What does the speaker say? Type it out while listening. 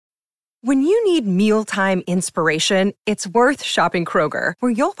When you need mealtime inspiration, it's worth shopping Kroger,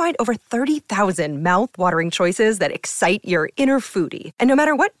 where you'll find over 30,000 mouth-watering choices that excite your inner foodie. And no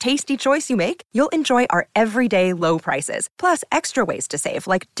matter what tasty choice you make, you'll enjoy our everyday low prices, plus extra ways to save,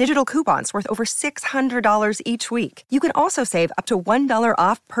 like digital coupons worth over $600 each week. You can also save up to $1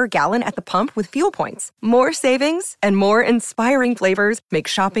 off per gallon at the pump with fuel points. More savings and more inspiring flavors make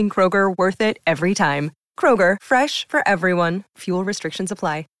shopping Kroger worth it every time. Kroger, fresh for everyone. Fuel restrictions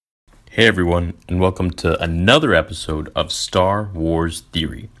apply. Hey everyone, and welcome to another episode of Star Wars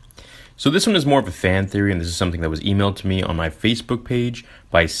Theory. So this one is more of a fan theory, and this is something that was emailed to me on my Facebook page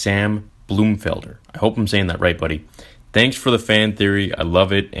by Sam Bloomfelder. I hope I'm saying that right, buddy. Thanks for the fan theory, I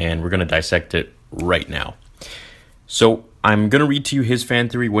love it, and we're going to dissect it right now. So I'm going to read to you his fan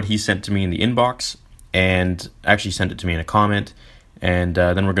theory, what he sent to me in the inbox, and actually sent it to me in a comment, and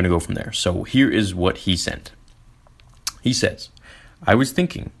then we're going to go from there. So here is what he sent. He says, I was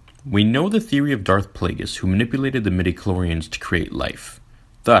thinking, we know the theory of Darth Plagueis, who manipulated the midichlorians to create life,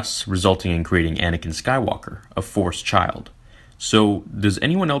 thus resulting in creating Anakin Skywalker, a Force child. So, does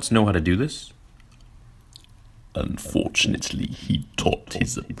anyone else know how to do this? Unfortunately, he taught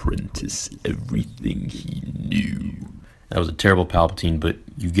his apprentice everything he knew. That was a terrible Palpatine, but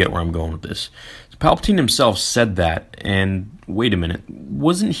you get where I'm going with this. So Palpatine himself said that, and wait a minute,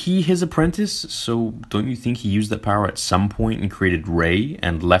 wasn't he his apprentice? So don't you think he used that power at some point and created Rey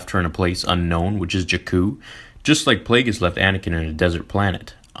and left her in a place unknown, which is Jakku? Just like Plagueis left Anakin in a desert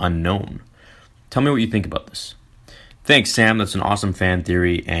planet, unknown. Tell me what you think about this. Thanks, Sam. That's an awesome fan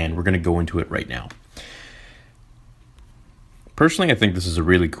theory, and we're going to go into it right now. Personally, I think this is a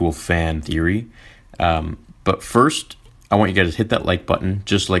really cool fan theory. But first, I want you guys to hit that like button,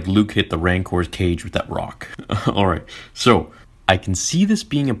 just like Luke hit the Rancor's cage with that rock. Alright, so I can see this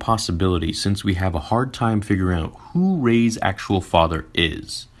being a possibility since we have a hard time figuring out who Rey's actual father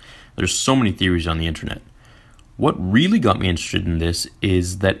is. There's so many theories on the internet. What really got me interested in this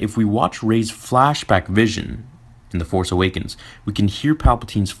is that if we watch Rey's flashback vision in The Force Awakens, we can hear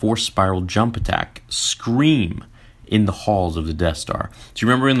Palpatine's Force Spiral jump attack scream in the halls of the Death Star. Do you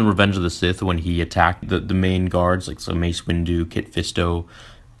remember in the Revenge of the Sith when he attacked the main guards, like so Mace Windu, Kit Fisto,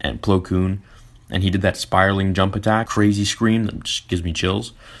 and Plo Koon, and he did that spiraling jump attack, crazy scream that just gives me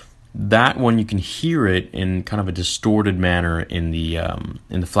chills? That one, you can hear it in kind of a distorted manner in the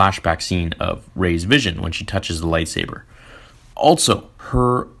flashback scene of Rey's vision when she touches the lightsaber. Also,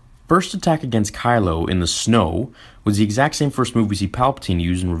 her first attack against Kylo in the snow was the exact same first move we see Palpatine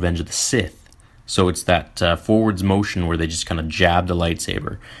use in Revenge of the Sith. So it's that forwards motion where they just kind of jab the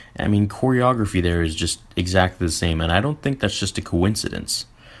lightsaber. I mean, choreography there is just exactly the same, and I don't think that's just a coincidence.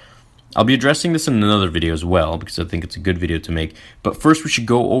 I'll be addressing this in another video as well, because I think it's a good video to make, but first we should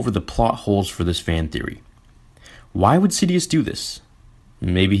go over the plot holes for this fan theory. Why would Sidious do this?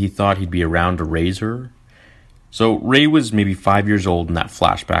 Maybe he thought he'd be around to raise her? So Rey was maybe 5 years old in that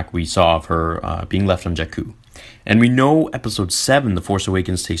flashback we saw of her being left on Jakku. And we know Episode 7, The Force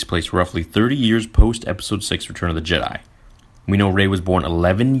Awakens, takes place roughly 30 years post Episode 6, Return of the Jedi. We know Rey was born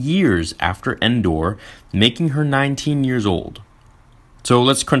 11 years after Endor, making her 19 years old. So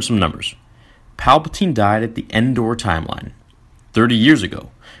let's crunch some numbers. Palpatine died at the Endor timeline, 30 years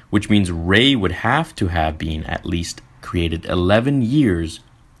ago, which means Rey would have to have been at least created 11 years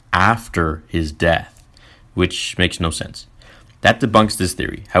after his death, which makes no sense. That debunks this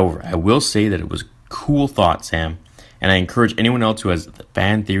theory. However, I will say that it was cool thought, Sam, and I encourage anyone else who has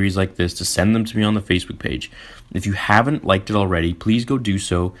fan theories like this to send them to me on the Facebook page. If you haven't liked it already, please go do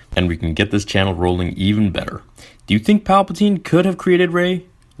so, and we can get this channel rolling even better. Do you think Palpatine could have created Rey?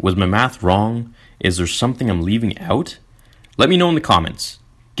 Was my math wrong? Is there something I'm leaving out? Let me know in the comments.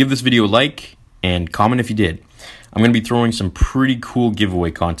 Give this video a like, and comment if you did. I'm going to be throwing some pretty cool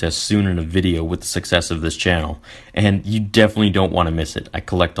giveaway contests soon in a video with the success of this channel, and you definitely don't want to miss it. I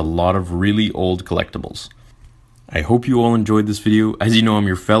collect a lot of really old collectibles. I hope you all enjoyed this video. As you know, I'm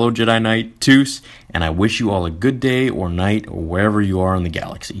your fellow Jedi Knight, Toos, and I wish you all a good day or night or wherever you are in the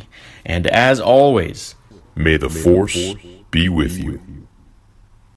galaxy. And as always, may the Force be with you.